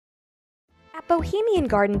Bohemian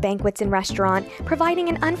Garden Banquets and Restaurant, providing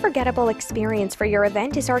an unforgettable experience for your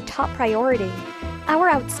event is our top priority. Our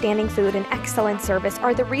outstanding food and excellent service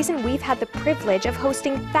are the reason we've had the privilege of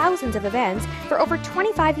hosting thousands of events for over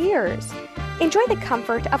 25 years. Enjoy the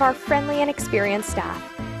comfort of our friendly and experienced staff,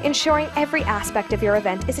 ensuring every aspect of your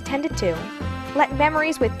event is attended to. Let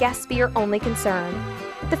memories with guests be your only concern.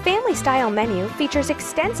 The family-style menu features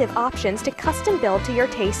extensive options to custom build to your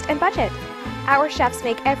taste and budget. Our chefs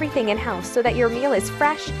make everything in-house so that your meal is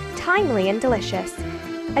fresh, timely, and delicious.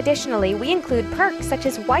 Additionally, we include perks such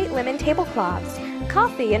as white linen tablecloths,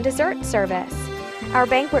 coffee, and dessert service. Our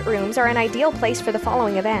banquet rooms are an ideal place for the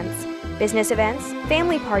following events: business events,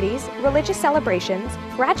 family parties, religious celebrations,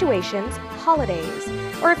 graduations, holidays.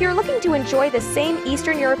 Or if you're looking to enjoy the same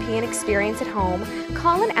Eastern European experience at home,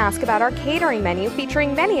 call and ask about our catering menu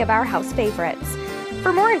featuring many of our house favorites.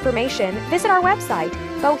 For more information, visit our website,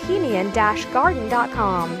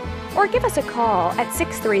 bohemian-garden.com, or give us a call at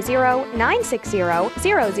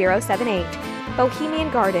 630-960-0078. Bohemian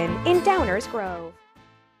Garden in Downers Grove.